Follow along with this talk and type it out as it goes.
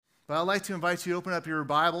But I'd like to invite you to open up your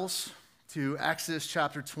Bibles to Exodus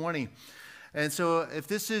chapter 20. And so if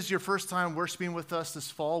this is your first time worshiping with us this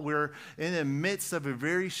fall, we're in the midst of a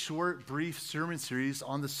very short, brief sermon series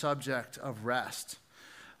on the subject of rest.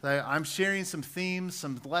 I'm sharing some themes,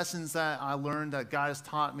 some lessons that I learned that God has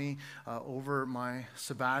taught me over my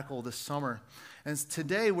sabbatical this summer. And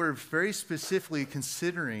today we're very specifically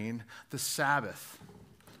considering the Sabbath.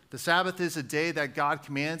 The Sabbath is a day that God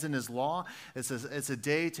commands in His law. It's a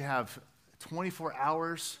day to have 24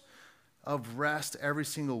 hours of rest every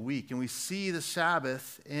single week. And we see the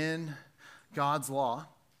Sabbath in God's law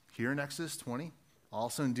here in Exodus 20,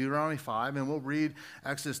 also in Deuteronomy 5, and we'll read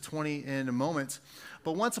Exodus 20 in a moment.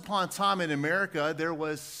 But once upon a time in America, there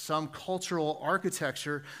was some cultural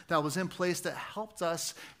architecture that was in place that helped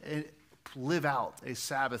us live out a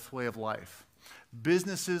Sabbath way of life.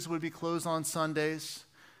 Businesses would be closed on Sundays.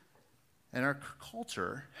 And our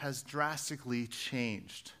culture has drastically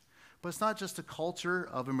changed. But it's not just the culture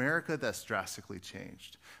of America that's drastically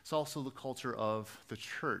changed. It's also the culture of the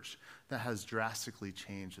church that has drastically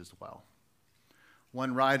changed as well.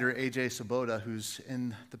 One writer, A.J. Swoboda, who's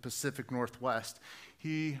in the Pacific Northwest,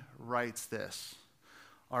 he writes this: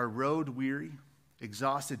 "Our road-weary,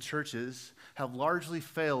 exhausted churches have largely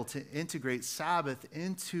failed to integrate Sabbath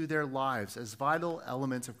into their lives as vital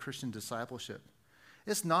elements of Christian discipleship.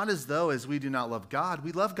 It's not as though as we do not love God.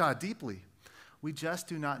 We love God deeply. We just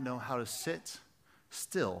do not know how to sit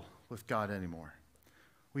still with God anymore.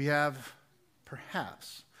 We have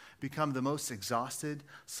perhaps become the most exhausted,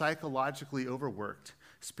 psychologically overworked,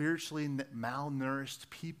 spiritually malnourished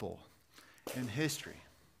people in history."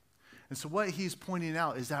 And so what he's pointing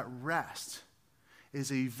out is that rest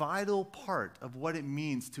is a vital part of what it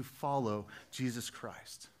means to follow Jesus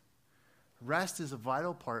Christ. Rest is a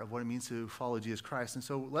vital part of what it means to follow Jesus Christ. And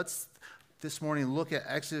so let's this morning look at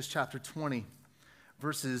Exodus chapter 20,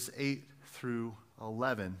 verses 8 through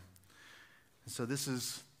 11. And so this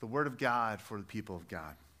is the word of God for the people of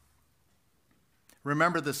God.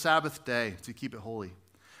 "Remember the Sabbath day to keep it holy.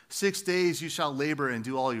 6 days you shall labor and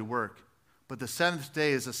do all your work, but the seventh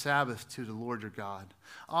day is a Sabbath to the Lord your God.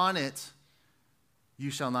 On it you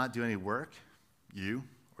shall not do any work, you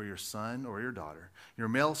or your son or your daughter, your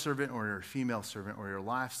male servant or your female servant, or your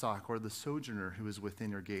livestock, or the sojourner who is within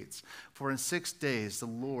your gates. For in 6 days the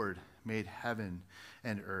Lord made heaven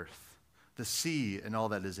and earth, the sea and all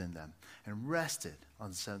that is in them, and rested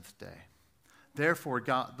on the seventh day. Therefore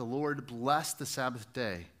God, the Lord blessed the Sabbath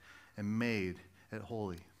day and made it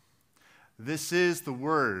holy." This is the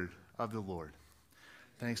word of the Lord.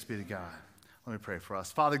 Thanks be to God. Let me pray for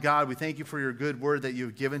us. Father God, we thank you for your good word that you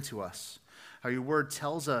have given to us. How your word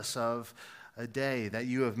tells us of a day that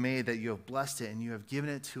you have made, that you have blessed it, and you have given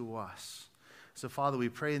it to us. So, Father, we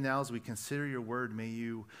pray now as we consider your word, may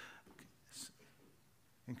you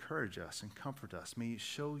encourage us and comfort us. May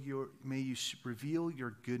you reveal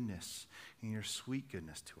your goodness and your sweet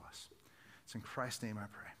goodness to us. It's in Christ's name I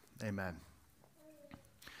pray. Amen.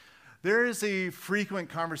 There is a frequent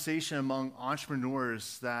conversation among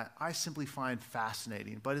entrepreneurs that I simply find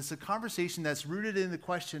fascinating, but it's a conversation that's rooted in the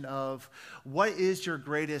question of what is your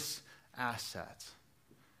greatest asset?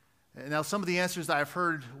 Now, some of the answers that I've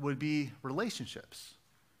heard would be relationships.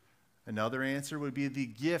 Another answer would be the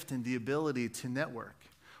gift and the ability to network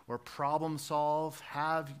or problem solve,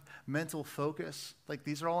 have mental focus. Like,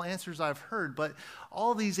 these are all answers I've heard, but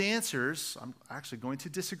all these answers I'm actually going to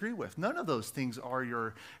disagree with. None of those things are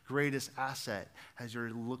your greatest asset as you're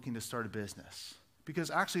looking to start a business,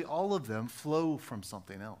 because actually all of them flow from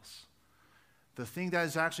something else. The thing that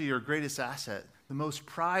is actually your greatest asset, the most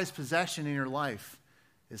prized possession in your life,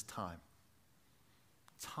 is time.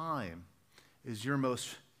 Time is your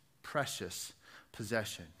most precious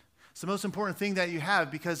possession. It's the most important thing that you have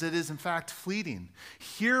because it is, in fact, fleeting.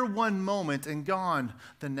 Here one moment and gone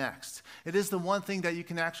the next. It is the one thing that you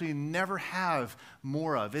can actually never have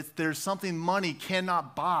more of. There's something money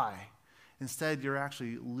cannot buy. Instead, you're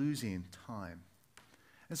actually losing time.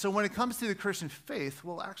 And so when it comes to the Christian faith,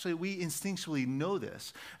 well, actually, we instinctually know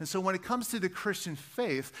this. And so when it comes to the Christian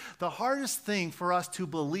faith, the hardest thing for us to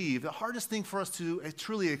believe, the hardest thing for us to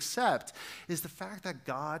truly accept is the fact that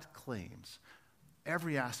God claims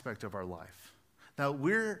every aspect of our life. Now,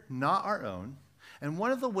 we're not our own, and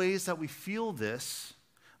one of the ways that we feel this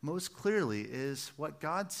most clearly is what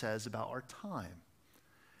God says about our time.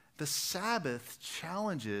 The Sabbath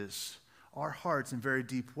challenges our hearts in a very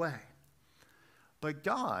deep way. But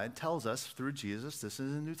God tells us through Jesus, this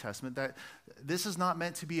is in the New Testament, that this is not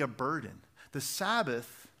meant to be a burden. The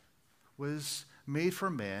Sabbath was made for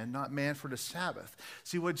man, not man for the Sabbath.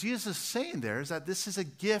 See, what Jesus is saying there is that this is a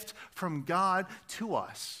gift from God to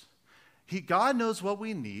us. God knows what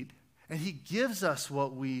we need. And he gives us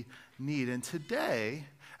what we need. And today,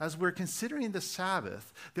 as we're considering the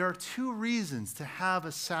Sabbath, there are two reasons to have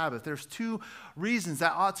a Sabbath. There's two reasons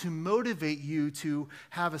that ought to motivate you to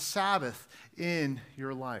have a Sabbath in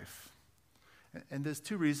your life. And those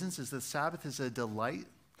two reasons is the Sabbath is a delight,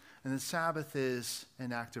 and the Sabbath is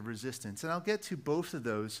an act of resistance. And I'll get to both of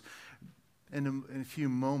those in a few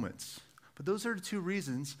moments. But those are the two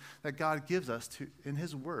reasons that God gives us in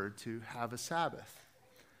his word to have a Sabbath.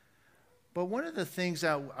 But one of the things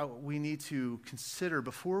that we need to consider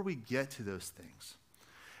before we get to those things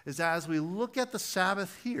is that as we look at the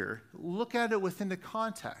Sabbath here, look at it within the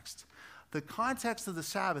context. The context of the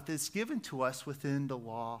Sabbath is given to us within the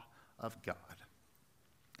law of God.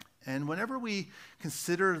 And whenever we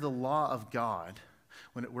consider the law of God,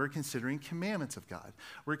 when we're considering commandments of God,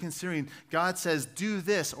 we're considering God says do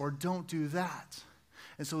this or don't do that.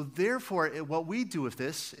 And so therefore, what we do with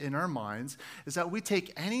this in our minds is that we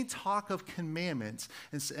take any talk of commandments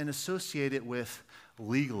and associate it with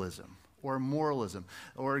legalism or moralism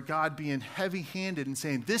or God being heavy-handed and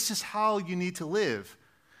saying, this is how you need to live.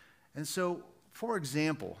 And so, for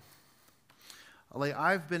example, like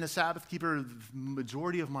I've been a Sabbath keeper the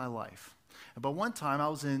majority of my life. But one time I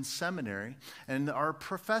was in seminary and our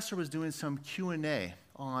professor was doing some Q&A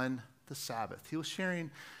on the Sabbath. He was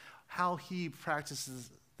sharing how he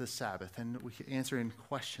practices the Sabbath, and we answering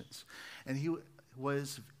questions. And he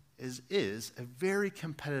is a very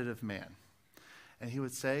competitive man. And he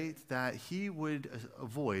would say that he would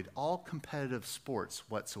avoid all competitive sports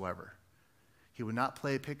whatsoever. He would not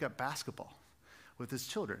play pickup basketball with his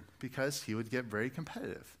children because he would get very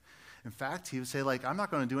competitive. In fact, he would say, like, I'm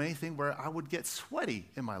not going to do anything where I would get sweaty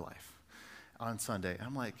in my life on Sunday.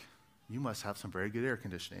 I'm like, you must have some very good air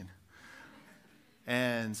conditioning.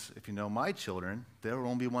 And if you know my children, they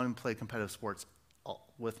won't be wanting to play competitive sports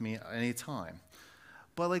with me anytime.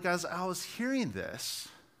 But like as I was hearing this,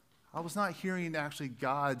 I was not hearing actually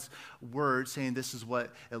God's word saying this is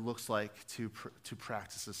what it looks like to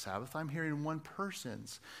practice the Sabbath. I'm hearing one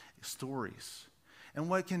person's stories. And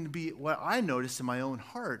what I noticed in my own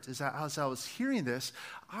heart is that as I was hearing this,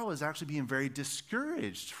 I was actually being very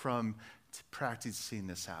discouraged from practicing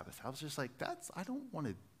the Sabbath. I was just like, I don't want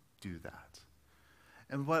to do that.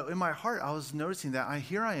 And in my heart, I was noticing that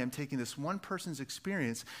here I am taking this one person's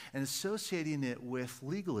experience and associating it with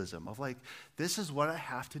legalism of like, this is what I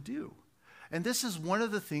have to do. And this is one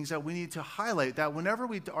of the things that we need to highlight, that whenever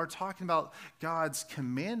we are talking about God's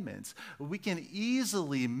commandments, we can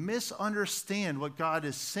easily misunderstand what God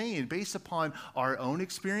is saying based upon our own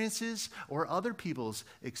experiences or other people's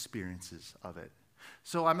experiences of it.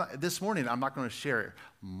 So this morning, I'm not going to share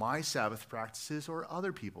my Sabbath practices or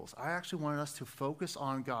other people's. I actually wanted us to focus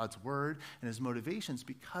on God's word and his motivations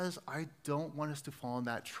because I don't want us to fall in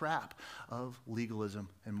that trap of legalism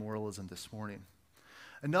and moralism this morning.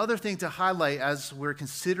 Another thing to highlight as we're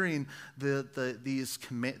considering the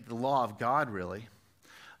law of God, really,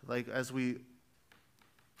 like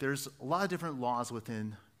there's a lot of different laws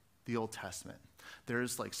within the Old Testament.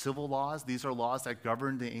 There's like civil laws. These are laws that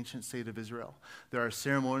govern the ancient state of Israel. There are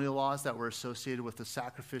ceremonial laws that were associated with the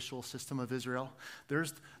sacrificial system of Israel.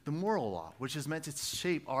 There's the moral law, which is meant to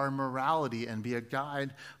shape our morality and be a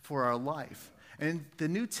guide for our life. And the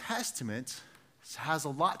New Testament has a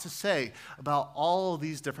lot to say about all of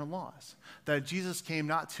these different laws. That Jesus came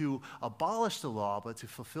not to abolish the law, but to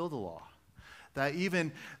fulfill the law. That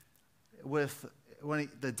even with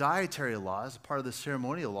the dietary law is part of the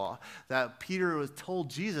ceremonial law, that Peter was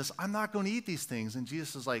told Jesus, I'm not going to eat these things. And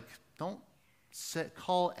Jesus is like, don't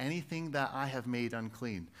call anything that I have made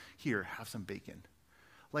unclean. Here, have some bacon.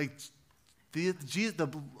 Like, the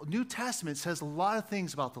New Testament says a lot of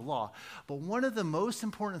things about the law, but one of the most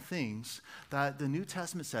important things that the New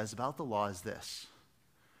Testament says about the law is this,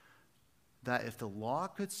 that if the law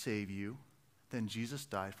could save you, then Jesus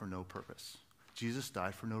died for no purpose. Jesus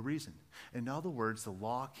died for no reason. In other words, the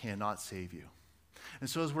law cannot save you. And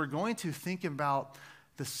so as we're going to think about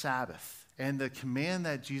the Sabbath and the command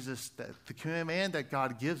that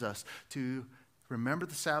God gives us to remember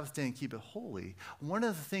the Sabbath day and keep it holy, one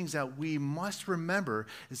of the things that we must remember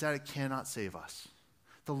is that it cannot save us.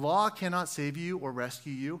 The law cannot save you or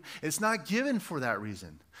rescue you. It's not given for that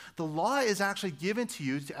reason. The law is actually given to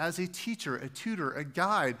you as a teacher, a tutor, a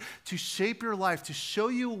guide to shape your life, to show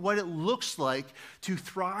you what it looks like to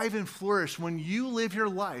thrive and flourish when you live your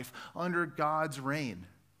life under God's reign.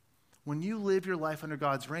 When you live your life under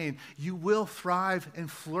God's reign, you will thrive and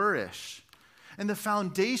flourish. And the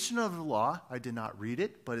foundation of the law, I did not read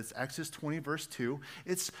it, but it's Exodus 20, verse 2.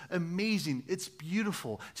 It's amazing. It's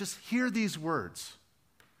beautiful. Just hear these words.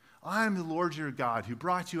 I am the Lord your God who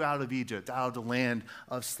brought you out of Egypt, out of the land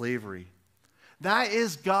of slavery. That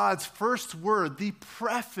is God's first word, the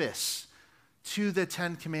preface to the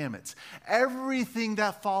Ten Commandments. Everything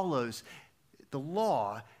that follows, the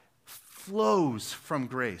law, flows from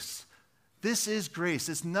grace. This is grace.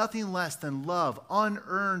 It's nothing less than love,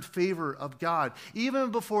 unearned favor of God. Even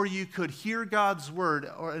before you could hear God's word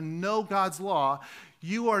or know God's law,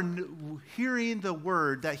 you are hearing the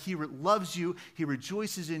word that he loves you, he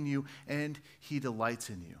rejoices in you, and he delights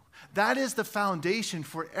in you. That is the foundation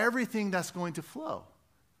for everything that's going to flow,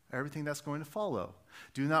 everything that's going to follow.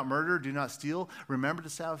 Do not murder, do not steal, remember the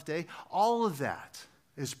Sabbath day. All of that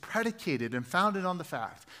is predicated and founded on the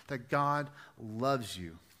fact that God loves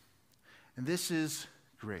you. And this is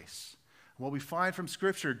grace. What we find from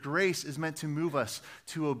Scripture, grace is meant to move us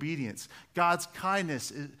to obedience. God's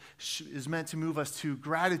kindness is meant to move us to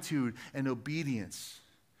gratitude and obedience.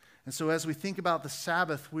 And so as we think about the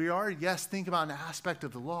Sabbath, we are, yes, think about an aspect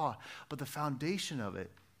of the law, but the foundation of it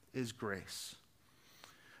is grace.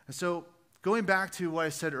 And so going back to what I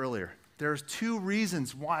said earlier, there's two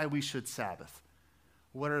reasons why we should Sabbath.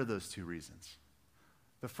 What are those two reasons?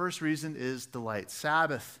 The first reason is delight.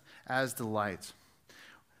 Sabbath as delight.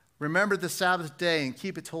 Remember the Sabbath day and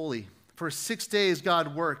keep it holy. For 6 days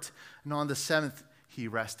God worked, and on the seventh he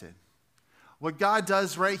rested. What God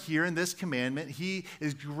does right here in this commandment, he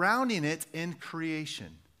is grounding it in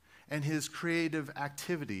creation and his creative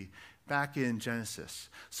activity back in Genesis.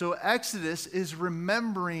 So Exodus is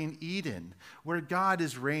remembering Eden, where God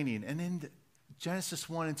is reigning. And in Genesis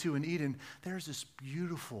 1 and 2 in Eden, there's this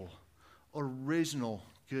beautiful, original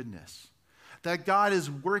goodness that God is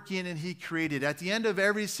working and he created. At the end of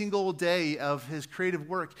every single day of his creative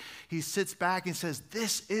work, he sits back and says,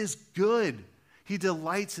 this is good. He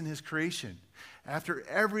delights in his creation. After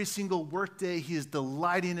every single work day, he is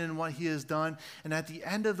delighting in what he has done. And at the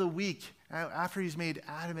end of the week, after he's made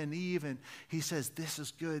Adam and Eve, and he says, this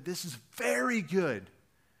is good. This is very good.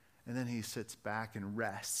 And then he sits back and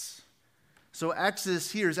rests. So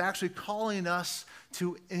Exodus here is actually calling us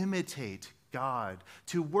to imitate God,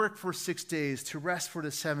 to work for 6 days, to rest for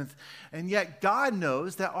the seventh. And yet God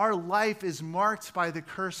knows that our life is marked by the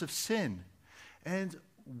curse of sin. And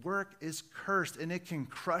work is cursed, and it can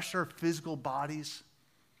crush our physical bodies.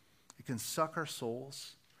 It can suck our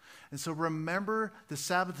souls. And so remember the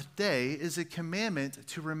Sabbath day is a commandment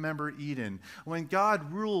to remember Eden, when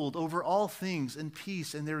God ruled over all things in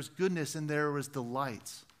peace, and there was goodness and there was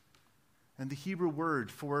delight. And the Hebrew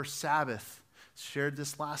word for Sabbath, shared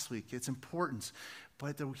this last week, it's important,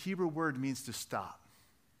 but the Hebrew word means to stop,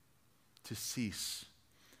 to cease.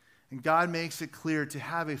 And God makes it clear to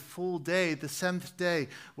have a full day, the seventh day,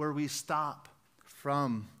 where we stop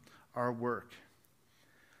from our work.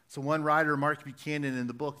 So one writer, Mark Buchanan, in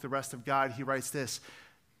the book, The Rest of God, he writes this: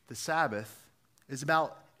 the Sabbath is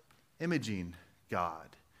about imaging God,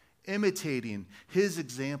 imitating his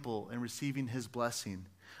example and receiving his blessing.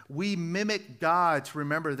 We mimic God to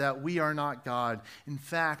remember that we are not God. In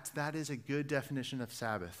fact, that is a good definition of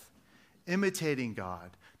Sabbath. Imitating God,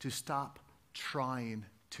 to stop trying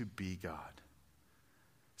to be God.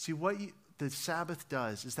 See, what the Sabbath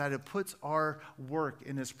does is that it puts our work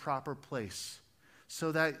in its proper place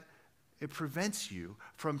so that it prevents you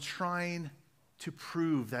from trying to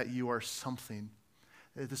prove that you are something.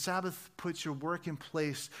 The Sabbath puts your work in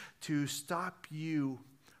place to stop you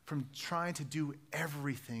from trying to do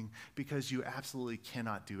everything, because you absolutely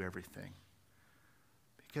cannot do everything.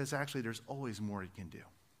 Because actually there's always more you can do.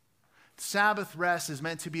 Sabbath rest is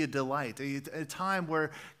meant to be a delight, a time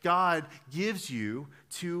where God gives you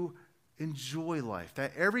to enjoy life.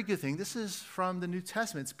 That every good thing, this is from the New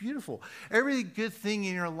Testament, it's beautiful. Every good thing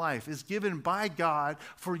in your life is given by God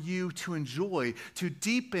for you to enjoy, to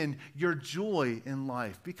deepen your joy in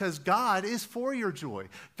life, because God is for your joy.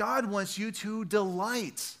 God wants you to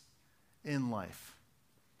delight in life.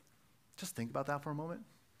 Just think about that for a moment.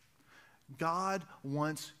 God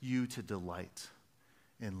wants you to delight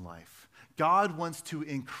in life. God wants to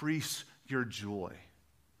increase your joy.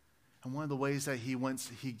 And one of the ways that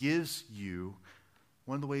he gives you,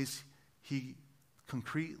 one of the ways he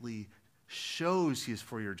concretely shows he is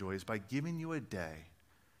for your joy is by giving you a day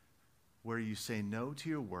where you say no to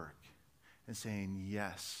your work and saying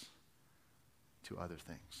yes to other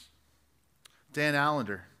things. Dan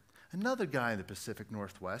Allender, another guy in the Pacific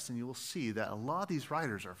Northwest, and you will see that a lot of these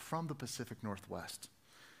writers are from the Pacific Northwest.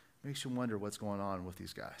 Makes you wonder what's going on with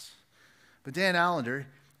these guys. But Dan Allender,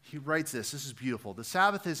 he writes this. This is beautiful. The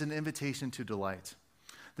Sabbath is an invitation to delight.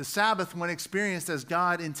 The Sabbath, when experienced as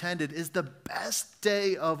God intended, is the best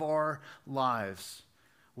day of our lives.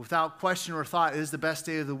 Without question or thought, it is the best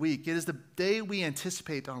day of the week. It is the day we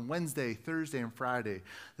anticipate on Wednesday, Thursday, and Friday.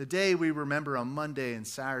 The day we remember on Monday and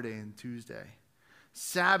Saturday and Tuesday.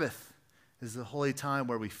 Sabbath is the holy time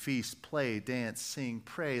where we feast, play, dance, sing,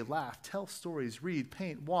 pray, laugh, tell stories, read,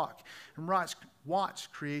 paint, walk, and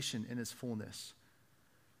watch creation in its fullness.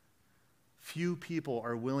 Few people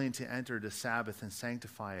are willing to enter the Sabbath and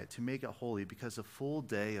sanctify it, to make it holy, because a full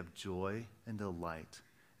day of joy and delight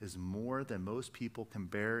is more than most people can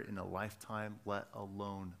bear in a lifetime, let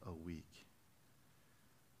alone a week.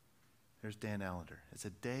 There's Dan Allender. It's a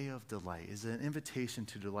day of delight. It's an invitation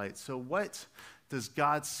to delight. So what does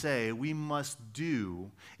God say we must do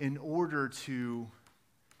in order to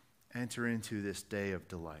enter into this day of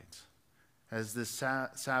delight as this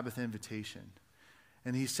Sabbath invitation?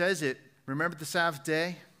 And he says it, remember the Sabbath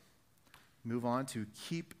day? Move on to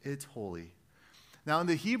keep it holy. Now, in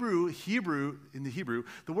the Hebrew,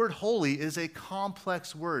 the word holy is a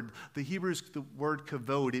complex word. The word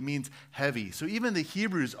kavod. It means heavy. So even the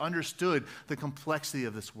Hebrews understood the complexity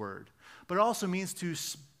of this word. But it also means to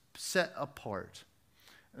set apart.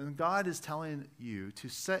 And God is telling you to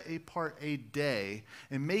set apart a day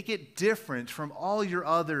and make it different from all your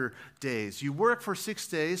other days. You work for 6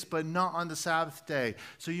 days, but not on the Sabbath day.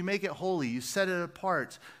 So you make it holy. You set it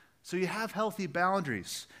apart. So you have healthy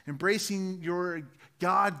boundaries, embracing your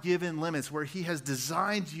God-given limits where he has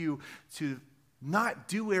designed you to not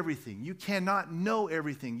do everything. You cannot know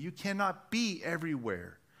everything. You cannot be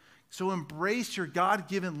everywhere. So embrace your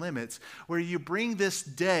God-given limits where you bring this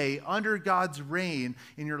day under God's reign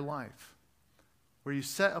in your life, where you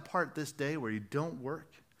set apart this day where you don't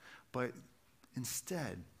work, but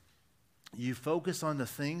instead you focus on the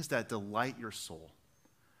things that delight your soul.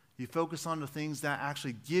 You focus on the things that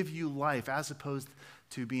actually give you life as opposed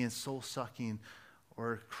to being soul-sucking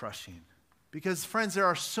or crushing. Because, friends, there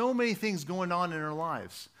are so many things going on in our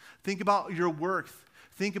lives. Think about your work.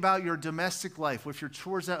 Think about your domestic life with your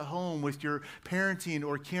chores at home, with your parenting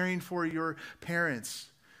or caring for your parents.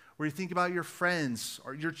 Or you think about your friends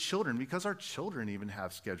or your children, because our children even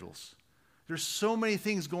have schedules. There's so many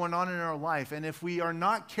things going on in our life, and if we are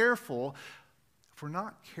not careful,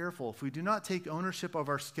 if we do not take ownership of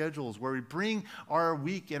our schedules, where we bring our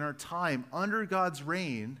week and our time under God's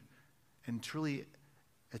reign and truly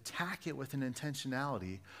attack it with an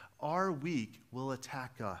intentionality, our week will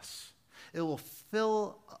attack us. It will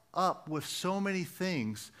fill up with so many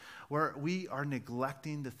things where we are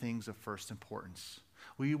neglecting the things of first importance.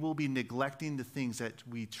 We will be neglecting the things that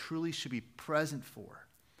we truly should be present for.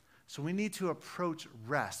 So we need to approach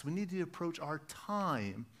rest. We need to approach our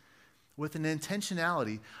time with an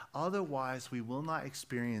intentionality. Otherwise, we will not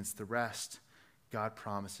experience the rest God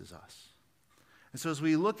promises us. And so as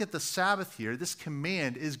we look at the Sabbath here, this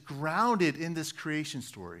command is grounded in this creation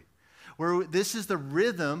story, where this is the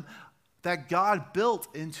rhythm that God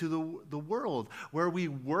built into the world, where we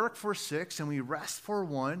work for 6 and we rest for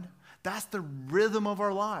 1. That's the rhythm of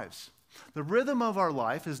our lives. The rhythm of our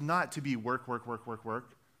life is not to be work,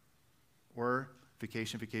 or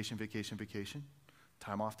vacation,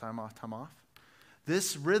 time off.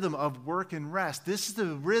 This rhythm of work and rest, this is the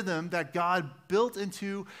rhythm that God built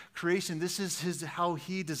into creation. This is how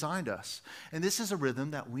he designed us. And this is a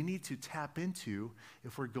rhythm that we need to tap into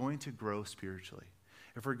if we're going to grow spiritually,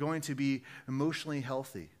 if we're going to be emotionally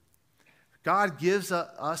healthy. God gives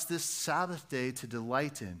us this Sabbath day to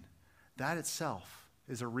delight in. That itself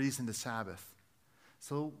is a reason to Sabbath.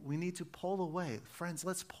 So we need to pull away. Friends,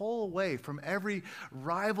 let's pull away from every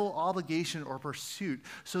rival obligation or pursuit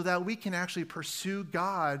so that we can actually pursue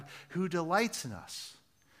God who delights in us.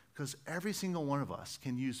 Because every single one of us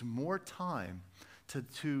can use more time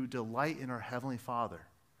to delight in our Heavenly Father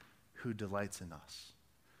who delights in us.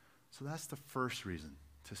 So that's the first reason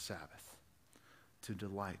to Sabbath, to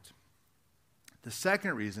delight. The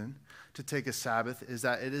second reason to take a Sabbath is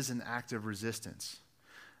that it is an act of resistance.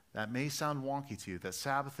 That may sound wonky to you, that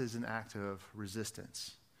Sabbath is an act of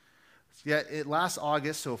resistance. Yet last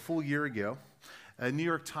August, so a full year ago, a New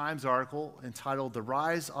York Times article entitled "The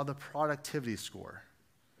Rise of the Productivity Score."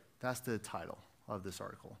 That's the title of this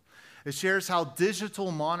article. It shares how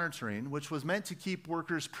digital monitoring, which was meant to keep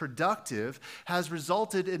workers productive, has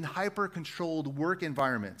resulted in hyper-controlled work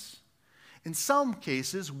environments. In some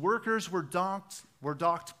cases, workers were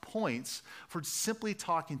docked points for simply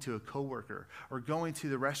talking to a coworker or going to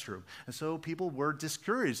the restroom. And so people were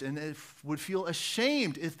discouraged and would feel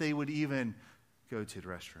ashamed if they would even go to the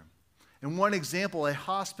restroom. In one example, a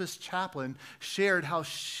hospice chaplain shared how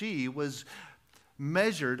she was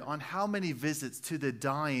measured on how many visits to the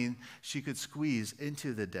dying she could squeeze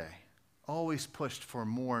into the day, always pushed for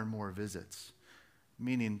more and more visits,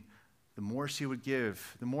 meaning the the more she would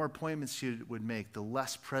give, the more appointments she would make, the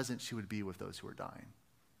less present she would be with those who were dying.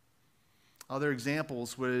 Other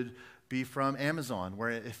examples would be from Amazon,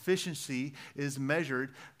 where efficiency is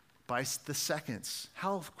measured by the seconds.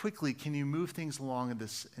 How quickly can you move things along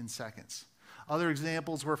in seconds? Other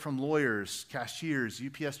examples were from lawyers, cashiers,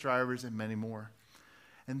 UPS drivers, and many more.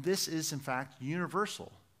 And this is, in fact,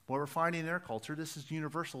 universal. What we're finding in our culture, this is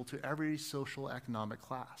universal to every social economic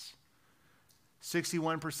class.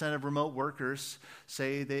 61% of remote workers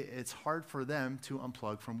say that it's hard for them to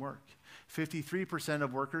unplug from work. 53%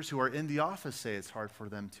 of workers who are in the office say it's hard for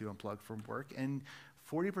them to unplug from work. And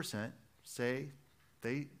 40% say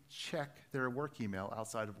they check their work email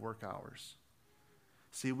outside of work hours.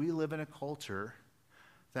 See, we live in a culture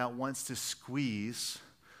that wants to squeeze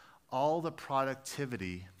all the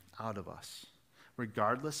productivity out of us,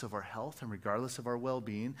 regardless of our health and regardless of our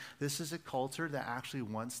well-being. This is a culture that actually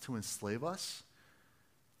wants to enslave us.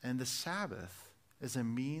 And the Sabbath is a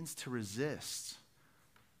means to resist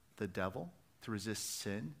the devil, to resist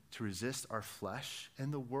sin, to resist our flesh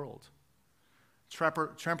and the world.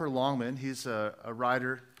 Tremper Longman, he's a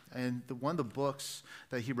writer, and one of the books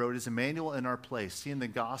that he wrote is Emmanuel in Our Place, Seeing the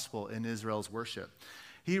Gospel in Israel's Worship.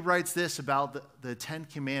 He writes this about the 10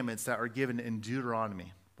 commandments that are given in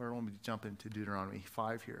Deuteronomy. Where do I want me to jump into Deuteronomy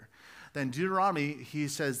 5 here? Then Deuteronomy, he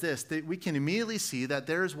says this, that we can immediately see that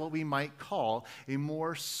there's what we might call a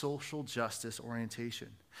more social justice orientation.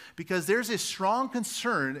 Because there's a strong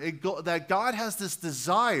concern that God has this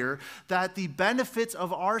desire that the benefits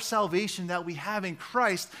of our salvation that we have in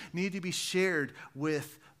Christ need to be shared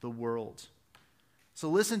with the world. So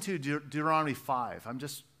listen to Deuteronomy 5. I'm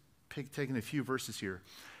just taking a few verses here.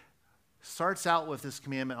 Starts out with this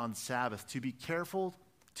commandment on the Sabbath to be careful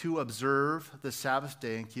to observe the Sabbath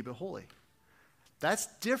day and keep it holy. That's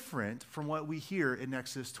different from what we hear in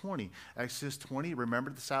Exodus 20. Exodus 20,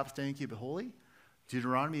 remember the Sabbath day and keep it holy.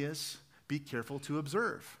 Deuteronomy is, be careful to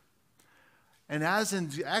observe. And as in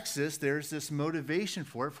Exodus, there's this motivation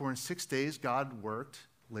for it, for in 6 days God worked,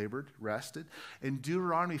 labored, rested. In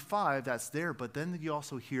Deuteronomy 5, that's there, but then you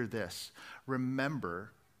also hear this.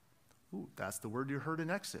 Remember, that's the word you heard in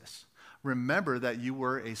Exodus. Remember that you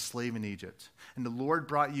were a slave in Egypt, and the Lord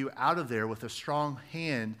brought you out of there with a strong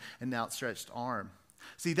hand and outstretched arm.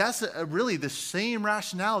 See, that's really the same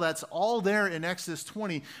rationale that's all there in Exodus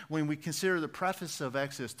 20 when we consider the preface of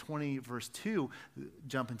Exodus 20, verse 2,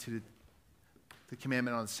 jump into the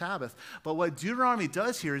commandment on the Sabbath. But what Deuteronomy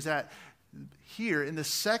does here is that here in the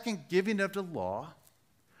second giving of the law,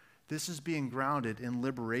 this is being grounded in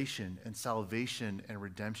liberation and salvation and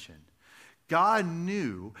redemption. God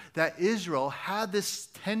knew that Israel had this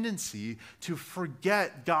tendency to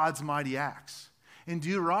forget God's mighty acts. In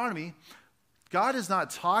Deuteronomy, God is not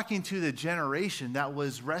talking to the generation that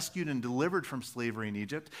was rescued and delivered from slavery in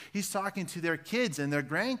Egypt. He's talking to their kids and their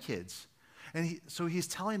grandkids. And so he's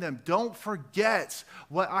telling them, don't forget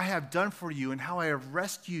what I have done for you and how I have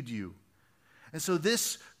rescued you. And so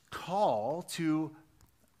this call to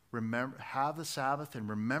remember, have the Sabbath and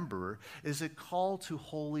remember is a call to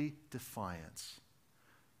holy defiance,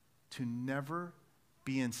 to never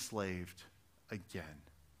be enslaved again.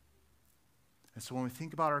 And so when we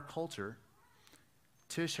think about our culture,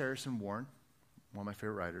 Tish Harrison Warren, one of my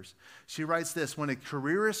favorite writers, she writes this: when a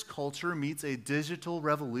careerist culture meets a digital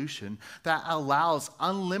revolution that allows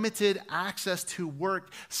unlimited access to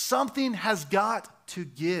work, something has got to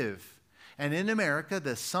give. And in America,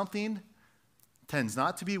 the something tends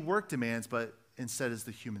not to be work demands, but instead is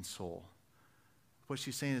the human soul. What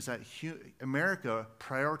she's saying is that America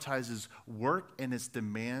prioritizes work and its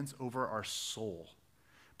demands over our soul.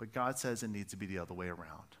 But God says it needs to be the other way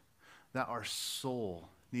around. That our soul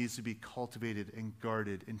needs to be cultivated and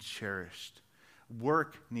guarded and cherished.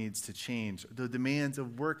 Work needs to change. The demands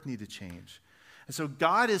of work need to change. And so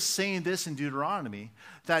God is saying this in Deuteronomy,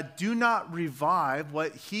 that do not revive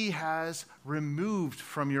what he has removed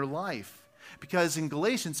from your life. Because in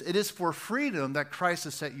Galatians, it is for freedom that Christ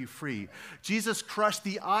has set you free. Jesus crushed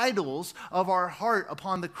the idols of our heart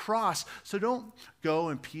upon the cross. So don't go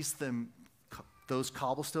and piece those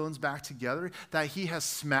cobblestones back together that he has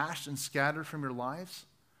smashed and scattered from your lives.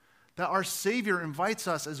 That our Savior invites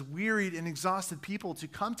us as wearied and exhausted people to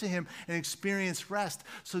come to him and experience rest.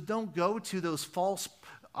 So don't go to those false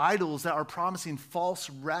idols that are promising false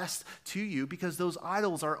rest to you, because those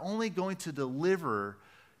idols are only going to deliver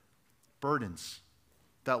burdens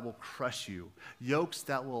that will crush you, yokes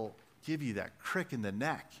that will give you that crick in the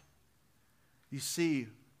neck. You see,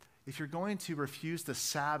 if you're going to refuse the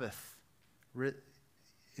Sabbath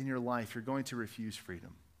in your life, you're going to refuse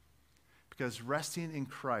freedom. Because resting in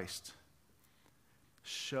Christ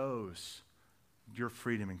shows your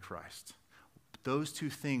freedom in Christ. Those two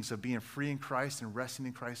things of being free in Christ and resting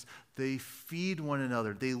in Christ, they feed one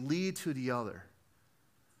another. They lead to the other.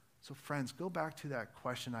 So friends, go back to that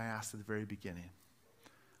question I asked at the very beginning.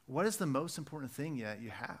 What is the most important thing that you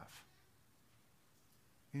have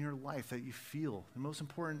in your life that you feel? The most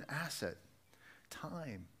important asset?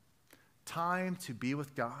 Time. Time to be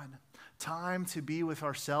with God. Time to be with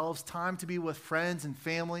ourselves. Time to be with friends and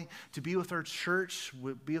family. To be with our church.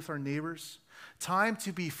 Be with our neighbors. Time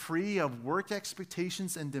to be free of work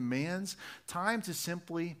expectations and demands. Time to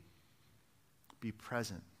simply be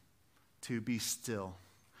present. To be still.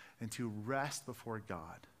 And to rest before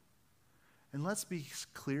God. And let's be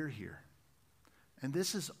clear here. And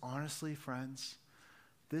this is honestly, friends,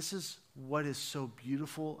 this is what is so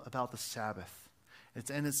beautiful about the Sabbath.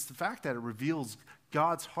 It's the fact that it reveals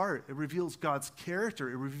God's heart. It reveals God's character.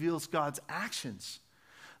 It reveals God's actions.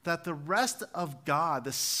 That the rest of God,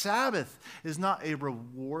 the Sabbath, is not a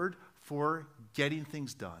reward for getting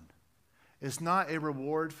things done. It's not a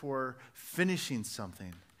reward for finishing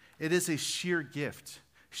something. It is a sheer gift,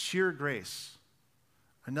 sheer grace.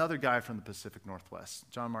 Another guy from the Pacific Northwest,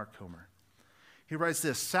 John Mark Comer. He writes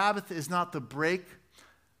this: Sabbath is not the break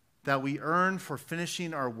that we earn for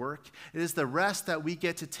finishing our work. It is the rest that we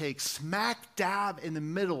get to take smack dab in the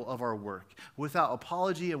middle of our work without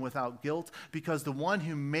apology and without guilt, because the one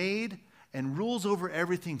who made and rules over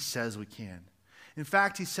everything says we can. In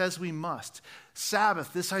fact, he says we must.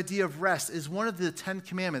 Sabbath, this idea of rest, is one of the 10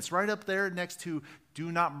 commandments, right up there next to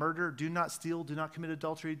do not murder, do not steal, do not commit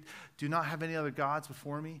adultery, do not have any other gods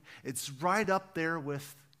before me. It's right up there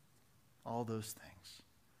with all those things.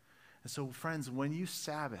 And so, friends, when you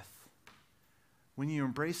Sabbath, when you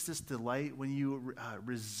embrace this delight, when you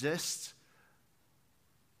resist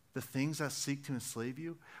the things that seek to enslave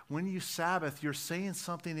you, when you Sabbath, you're saying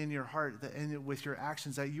something in your heart and with your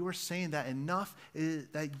actions that you are saying that enough is,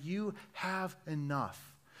 that you have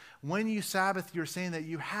enough. When you Sabbath, you're saying that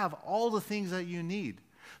you have all the things that you need.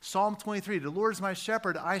 Psalm 23, the Lord is my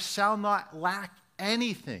shepherd, I shall not lack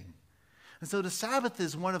anything. And so the Sabbath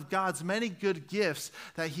is one of God's many good gifts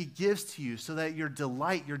that he gives to you so that your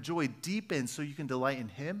delight, your joy deepens so you can delight in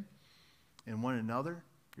him, in one another,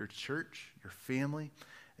 your church, your family,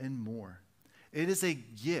 and more. It is a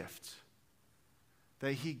gift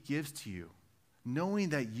that he gives to you, knowing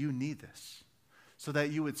that you need this, so that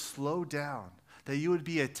you would slow down, that you would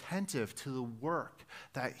be attentive to the work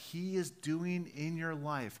that he is doing in your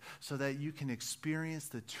life so that you can experience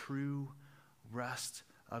the true rest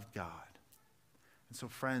of God. And so,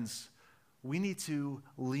 friends, we need to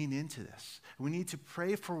lean into this. We need to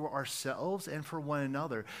pray for ourselves and for one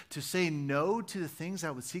another, to say no to the things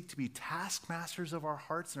that would seek to be taskmasters of our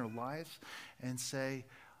hearts and our lives, and say,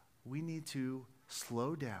 we need to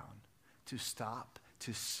slow down, to stop,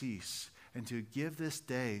 to cease, and to give this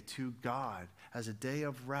day to God as a day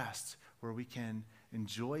of rest where we can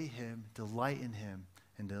enjoy him, delight in him,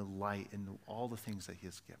 and delight in all the things that he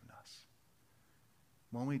has given us.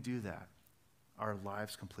 When we do that, our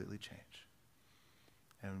lives completely change.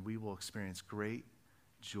 And we will experience great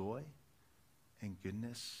joy and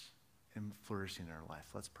goodness and flourishing in our life.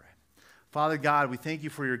 Let's pray. Father God, we thank you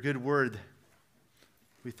for your good word.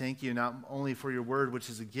 We thank you not only for your word, which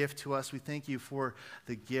is a gift to us, we thank you for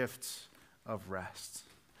the gift of rest.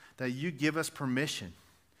 That you give us permission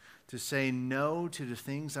to say no to the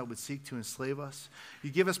things that would seek to enslave us. You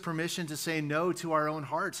give us permission to say no to our own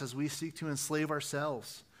hearts as we seek to enslave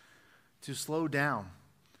ourselves, to slow down,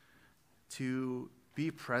 to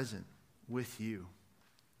be present with you.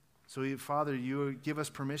 So, Father, you give us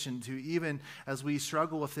permission to, even as we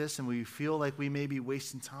struggle with this and we feel like we may be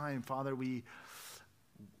wasting time, Father,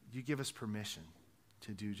 you give us permission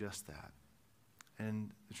to do just that.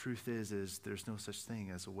 And the truth is there's no such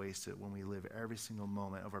thing as a waste when we live every single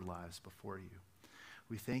moment of our lives before you.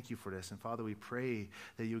 We thank you for this. And Father, we pray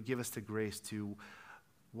that you give us the grace to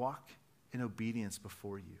walk in obedience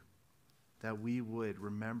before you, that we would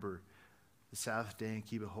remember the Sabbath day and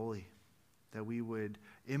keep it holy, that we would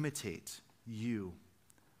imitate you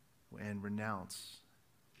and renounce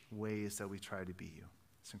ways that we try to be you.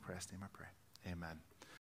 It's in Christ's name I pray. Amen.